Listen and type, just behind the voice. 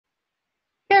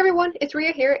everyone, it's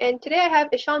Ria here, and today I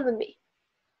have Ishaan with me.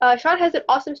 Ishaan has an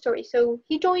awesome story. So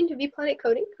he joined vPlanet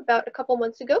Coding about a couple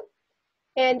months ago,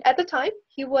 and at the time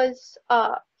he was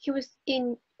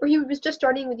just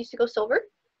starting with USACO Silver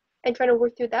and trying to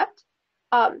work through that.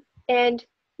 And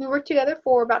we worked together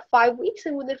for about 5 weeks,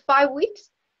 and within 5 weeks,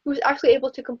 he was actually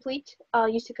able to complete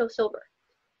USACO Silver.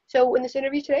 So in this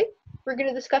interview today, we're going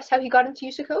to discuss how he got into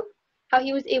USACO, how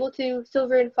he was able to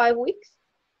Silver in 5 weeks,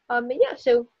 and yeah,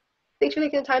 so thanks for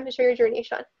taking the time to share your journey,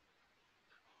 Ishaan.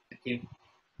 Thank you.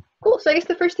 Cool. So I guess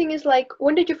the first thing is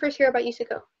when did you first hear about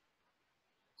USACO?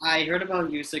 I heard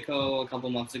about USACO a couple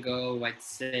months ago. I'd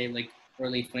say like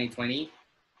early 2020.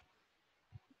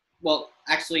 Well,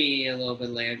 actually a little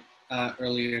bit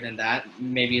earlier than that.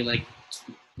 Maybe like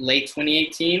late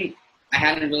 2018. I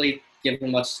hadn't really given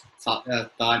much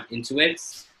thought into it.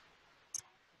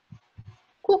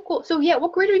 Cool. So yeah,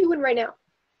 what grade are you in right now?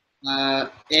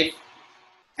 If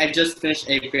I just finished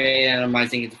 8th grade and I'm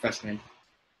rising into freshman.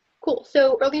 Cool.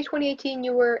 So early 2018,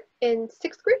 you were in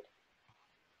 6th grade?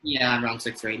 Yeah, around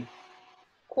 6th grade.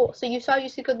 Cool. So you saw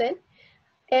USACO then.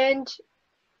 And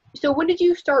so when did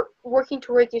you start working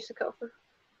towards USACO?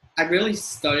 I really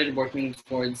started working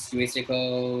towards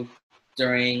USACO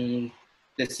during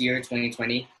this year,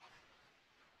 2020.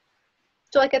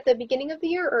 So at the beginning of the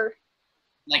year or?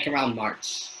 Like around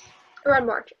March. Around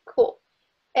March. Cool.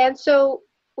 And so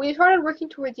when you started working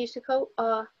towards USACO,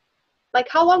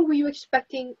 how long were you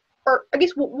expecting, or I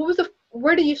guess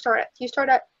where did you start at? Did you start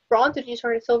at bronze or did you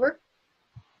start at silver?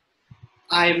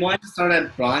 I wanted to start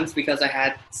at bronze because I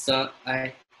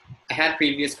had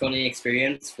previous coding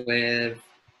experience with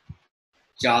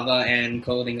Java and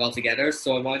coding altogether,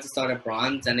 so I wanted to start at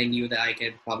bronze, and I knew that I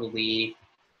could probably.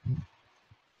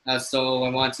 So I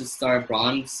wanted to start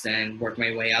bronze and work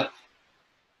my way up.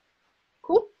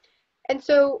 Cool. And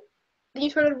so then you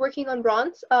started working on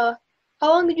bronze. How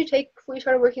long did you take before you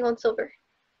started working on silver?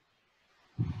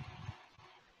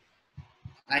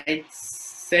 I'd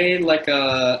say like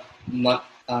a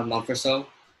month or so.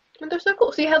 Month or so.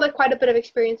 Cool. So you had quite a bit of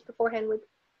experience beforehand with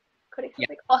coding. Yeah.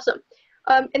 Awesome.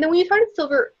 And then when you started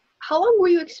silver, how long were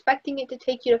you expecting it to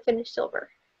take you to finish silver?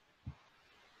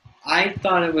 I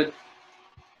thought it would.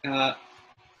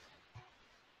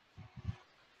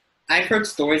 I've heard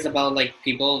stories about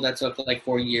people that took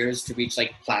 4 years to reach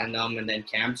platinum and then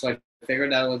camp. So I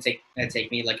figured that would take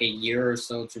me a year or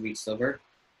so to reach silver.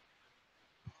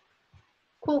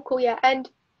 Cool. Yeah. And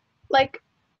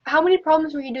how many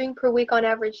problems were you doing per week on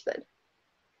average then?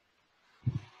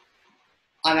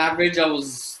 On average, I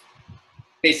was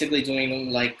basically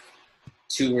doing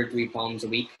 2 or 3 problems a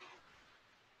week.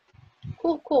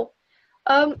 Cool.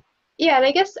 Yeah, and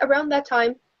I guess around that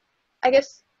time, I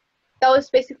guess that was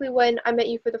basically when I met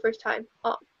you for the first time.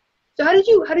 So how did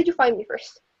you find me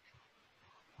first?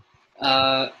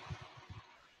 Or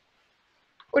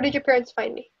did your parents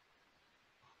find me?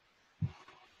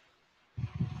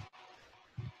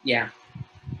 Yeah.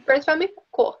 Your parents found me?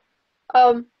 Cool.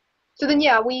 So then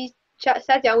yeah, we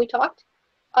sat down, we talked.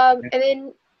 And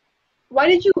then why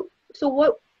did you? So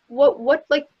what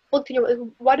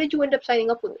why did you end up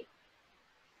signing up with me?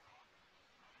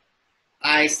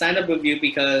 I signed up with you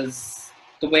because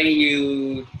the way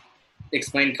you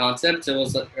explained concepts, it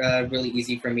was really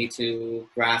easy for me to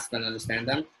grasp and understand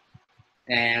them,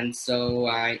 and so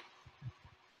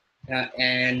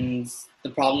and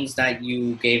the problems that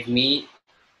you gave me,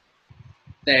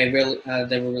 they were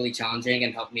really challenging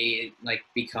and helped me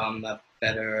become a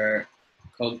better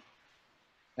code,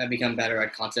 become better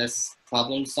at contest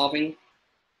problem solving.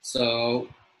 So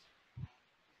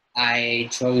I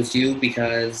chose you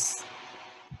because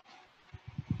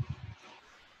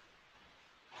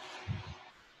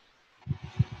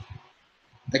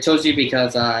I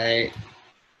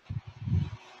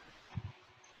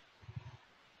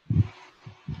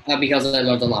because I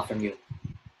learned a lot from you.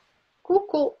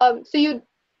 Cool. So you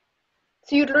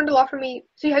learned a lot from me.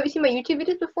 So have you seen my YouTube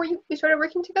videos before we started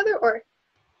working together, or?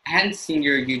 I hadn't seen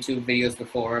your YouTube videos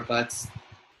before, but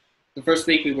the first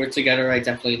week we worked together, I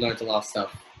definitely learned a lot of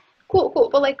stuff. Cool.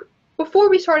 But before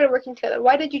we started working together,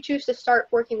 why did you choose to start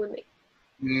working with me?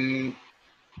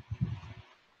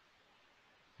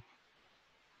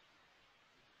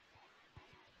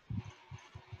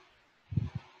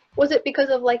 Was it because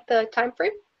of the time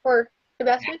frame or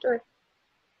investment or?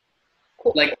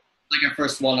 Cool. Like our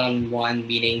first one-on-one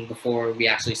meeting before we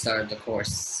actually started the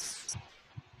course.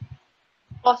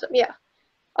 Awesome. Yeah.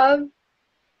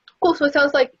 Cool. So it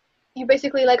sounds like you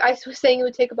basically, I was saying, it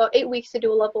would take about 8 weeks to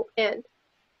do a level, and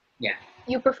yeah,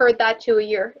 you preferred that to a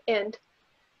year, and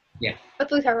yeah,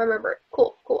 that's at least I remember it.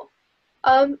 Cool.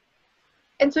 And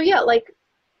so yeah,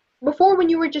 before, when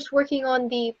you were just working on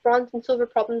the bronze and silver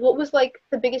problems, what was like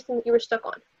the biggest thing that you were stuck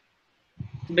on?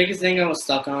 The biggest thing I was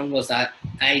stuck on was that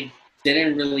I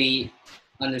didn't really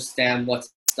understand what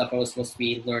stuff I was supposed to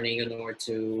be learning in order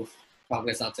to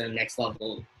progress on to the next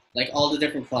level. Like all the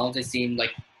different problems, they seemed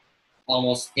like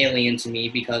almost alien to me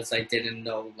because I didn't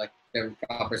know like the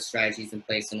proper strategies in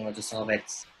place in order to solve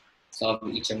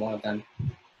each and one of them.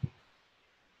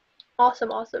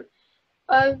 Awesome, awesome.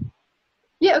 Uh,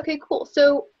 yeah, okay, cool.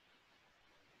 So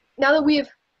now that we've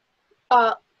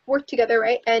worked together,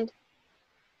 right? And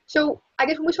so I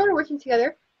guess when we started working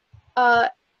together, uh,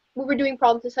 we were doing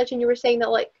problems and such, and you were saying that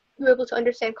like you were able to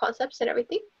understand concepts and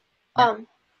everything,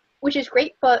 which is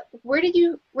great. But where did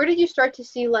you start to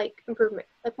see like improvement?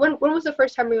 Like when was the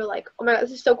first time you were like, oh my god,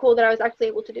 this is so cool that I was actually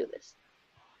able to do this?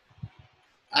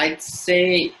 I'd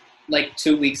say like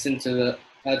 2 weeks into the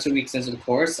 2 weeks into the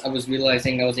course, I was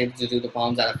realizing I was able to do the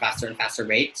problems at a faster and faster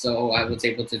rate. So I was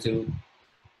able to do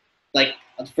like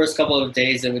the first couple of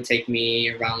days, it would take me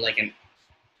around like an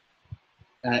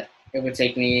it would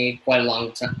take me quite a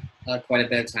long time, quite a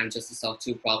bit of time just to solve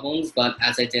two problems. But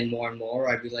as I did more and more,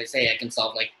 I realized, hey, I can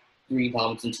solve like three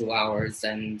problems in 2 hours,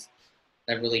 and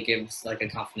that really gives like a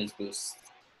confidence boost.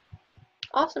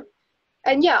 Awesome.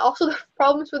 And yeah, also the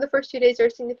problems for the first 2 days are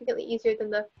significantly easier than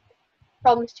the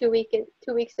problems 2 weeks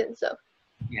in. So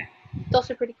Yeah. it's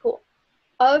also pretty cool.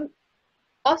 Um,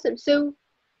 awesome. So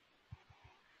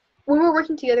when we're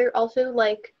working together, also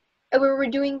like, and we were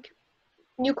doing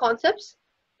new concepts,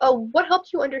 what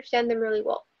helps you understand them really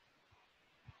well?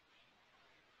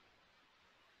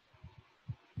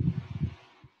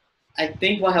 I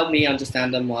think what helped me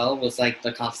understand them well was like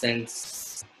the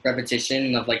constant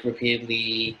repetition of like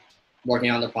repeatedly working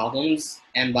on the problems,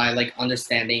 and by like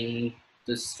understanding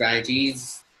the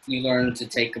strategies, you learn to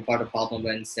take apart a problem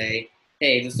and say,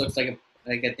 "Hey, this looks like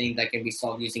a thing that can be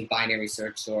solved using binary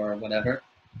search or whatever."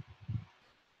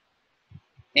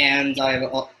 And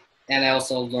I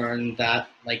also learned that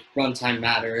like runtime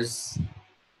matters.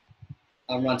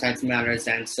 Runtime matters,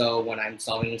 and so when I'm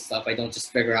solving stuff, I don't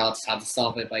just figure out how to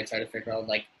solve it, but I try to figure out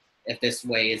like if this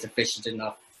way is efficient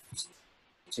enough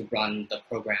to run the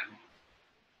program.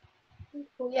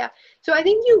 Cool, yeah. So I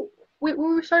think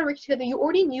when we started working together, you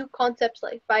already knew concepts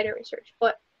like binary search,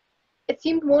 but it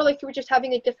seemed more like you were just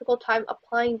having a difficult time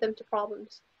applying them to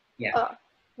problems. Yeah.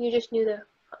 You just knew the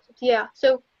concepts. Yeah.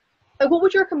 So, like, what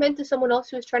would you recommend to someone else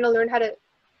who is trying to learn how to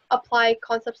apply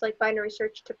concepts like binary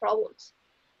search to problems?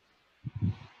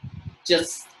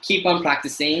 Just keep on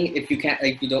practicing. If you can't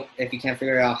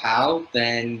figure out how,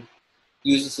 then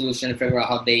use the solution and figure out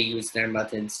how they use their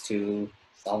methods to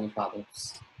solve the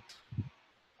problems.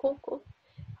 Cool, cool.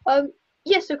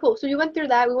 Yeah, so cool. So we went through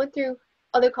that. We went through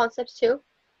other concepts too.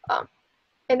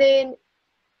 And then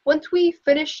once we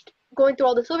finished going through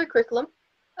all the silver curriculum,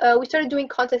 we started doing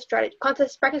practice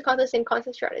contests and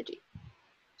contest strategy.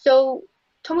 So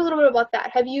tell me a little bit about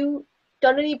that. Have you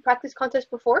done any practice contests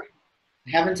before?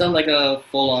 I haven't done like a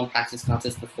full-on practice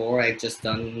contest before. I've just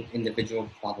done individual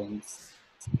problems.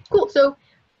 Cool. So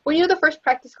when you did the first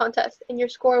practice contest and your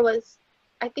score was,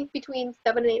 I think, between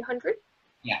 7 and 800.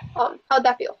 Yeah. How'd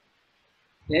that feel?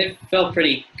 It felt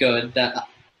pretty good that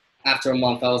after a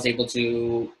month I was able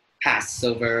to pass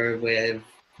silver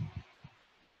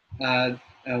uh,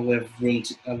 with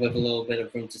a little bit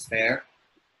of room to spare.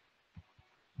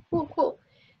 Cool, cool.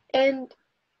 And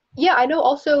yeah, I know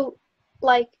also,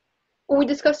 like, when we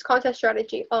discussed contest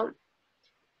strategy,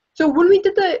 so when we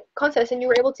did the contest and you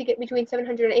were able to get between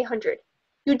 700 and 800,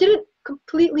 you didn't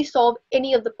completely solve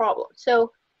any of the problems.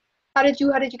 So how did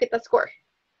you get that score?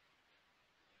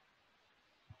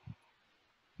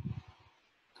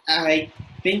 I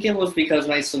think it was because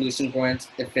my solutions weren't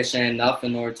efficient enough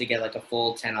in order to get like a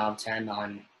full 10 out of 10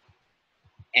 on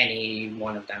any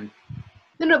one of them.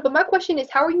 No, but my question is,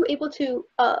 how are you able to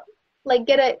like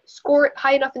get a score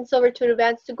high enough in silver to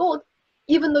advance to gold,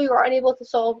 even though you are unable to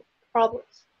solve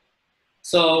problems?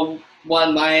 So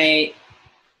what I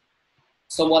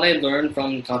learned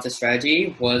from contest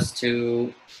strategy was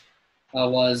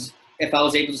if I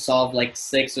was able to solve like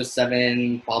 6 or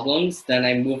 7 problems, then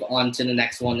I move on to the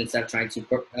next one instead of trying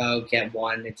to get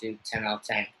one into 10 out of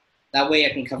 10. That way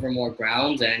I can cover more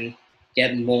ground and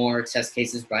get more test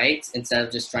cases right instead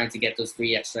of just trying to get those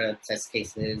 3 extra test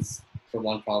cases for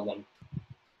one problem.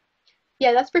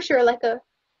 Yeah, that's for sure.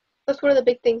 That's one of the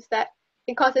big things that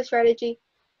in contest strategy,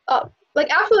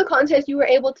 like after the contest, you were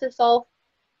able to solve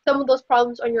some of those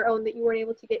problems on your own that you weren't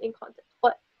able to get in contest.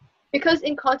 But because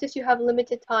in contest you have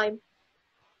limited time,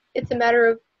 it's a matter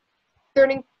of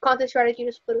learning contest strategy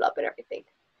to split it up and everything.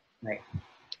 Right.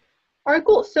 All right,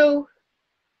 cool. So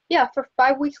yeah, for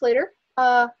 5 weeks later,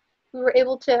 we were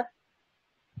able to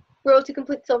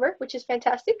complete silver, which is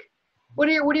fantastic. What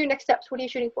are your next steps? What are you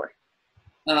shooting for?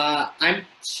 I'm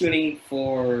shooting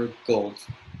for gold.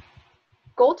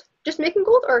 Gold? Just making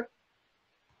gold, or?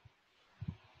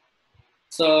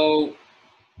 So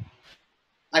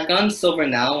I've gotten silver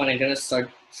now, and I'm gonna start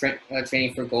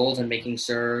training for gold and making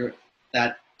sure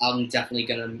that I'm definitely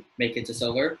gonna make it to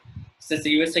silver. Since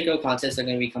the USACO contests are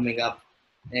gonna be coming up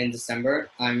in December,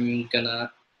 I'm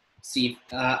gonna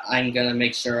I'm gonna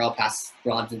make sure I'll pass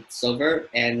bronze and silver,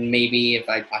 and maybe if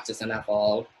I practice enough,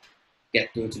 I'll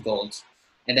get through to gold.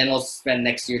 And then I'll spend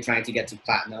next year trying to get to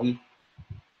platinum.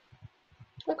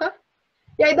 Okay.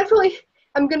 Yeah,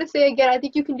 I'm gonna say again, I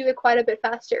think you can do it quite a bit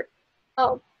faster.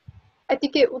 I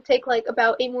think it will take like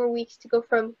about 8 more weeks to go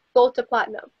from gold to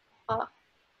platinum. So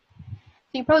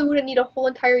you probably wouldn't need a whole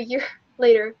entire year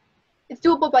later. It's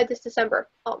doable by this December.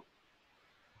 But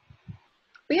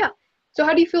yeah. So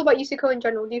how do you feel about USACO in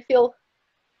general? Do you feel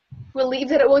relieved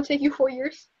that it won't take you 4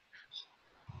 years?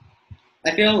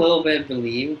 I feel a little bit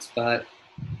relieved, but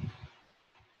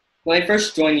when I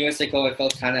first joined USACO, I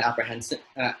felt kind of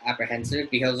apprehensive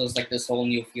because it was like this whole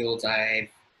new field that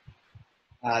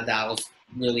I was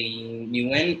really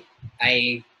new in.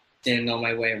 I didn't know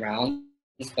my way around,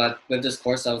 but with this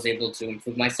course, I was able to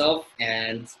improve myself,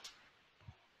 and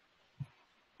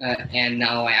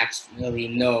now I actually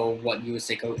know what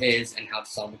USACO is and how to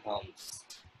solve the problems.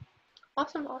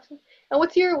 Awesome, awesome. And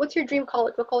what's your dream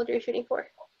college? What college are you shooting for?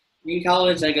 In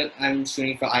college, I'm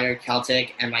shooting for either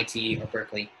Caltech, MIT, or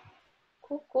Berkeley.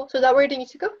 Cool, cool. So is that where you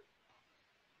used to go?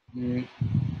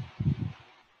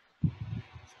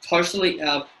 Partially,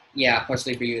 yeah,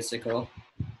 partially for USACO.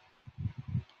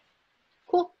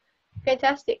 Cool,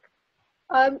 fantastic.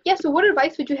 Yeah. So what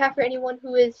advice would you have for anyone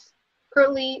who is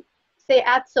currently, say,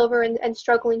 at silver and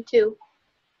struggling to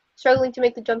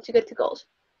make the jump to get to gold?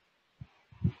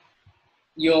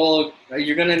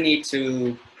 You're gonna need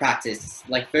to practice,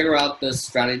 like figure out the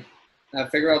strategy,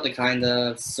 figure out the kind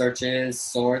of searches,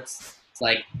 sorts,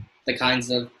 like the kinds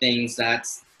of things that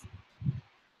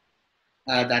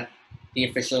the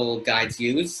official guides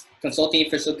use. Consult the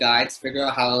official guides, figure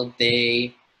out how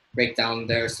they break down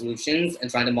their solutions, and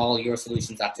try to model your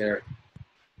solutions after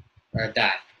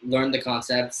that. Learn the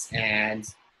concepts and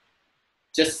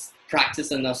just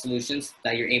practice enough solutions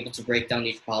that you're able to break down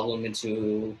each problem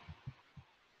into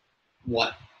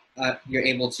what you're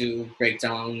able to break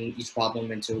down each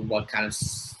problem into what kind of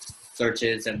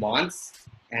searches it wants,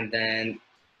 and then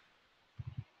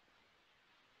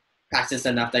practice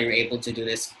enough that you're able to do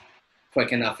this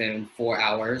quick enough in 4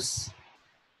 hours.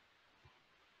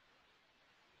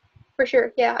 For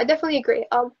sure. Yeah, I definitely agree.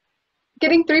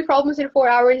 Getting 3 problems in 4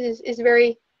 hours is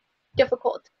very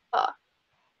difficult.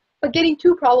 But getting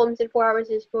 2 problems in 4 hours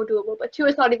is more doable. But 2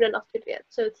 is not even enough to advance.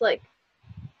 So it's like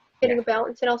getting a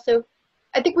balance. And also,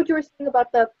 I think what you were saying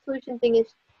about the solution thing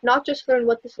is not just learn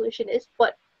what the solution is,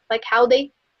 but like how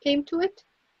they came to it.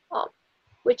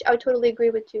 Which I would totally agree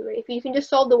with too. Right? If you can just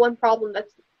solve the one problem,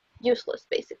 that's useless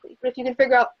basically. But if you can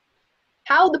figure out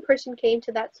how the person came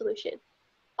to that solution,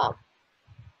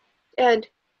 and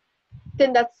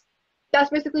then that's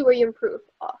basically where you improve.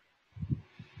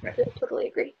 Right. I totally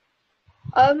agree.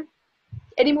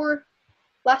 Any more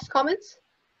last comments?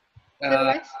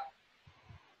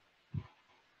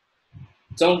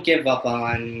 Don't give up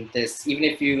on this. Even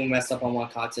if you mess up on one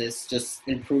contest, just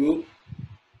improve,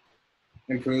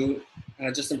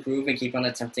 just improve and keep on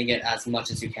attempting it as much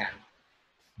as you can.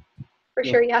 For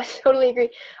sure, yeah, I totally agree.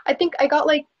 I think I got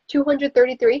like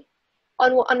 233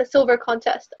 on a silver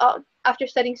contest after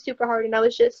studying super hard, and I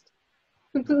was just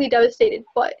completely devastated.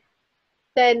 But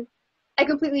then I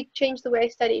completely changed the way I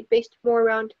studied, based more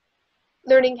around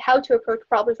learning how to approach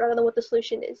problems rather than what the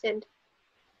solution is. And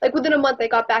like within a month, I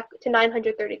got back to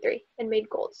 933 and made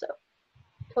gold. So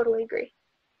totally agree.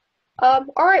 All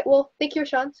right, well, thank you,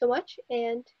 Ishaan, so much,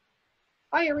 and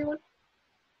bye, everyone.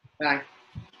 Bye.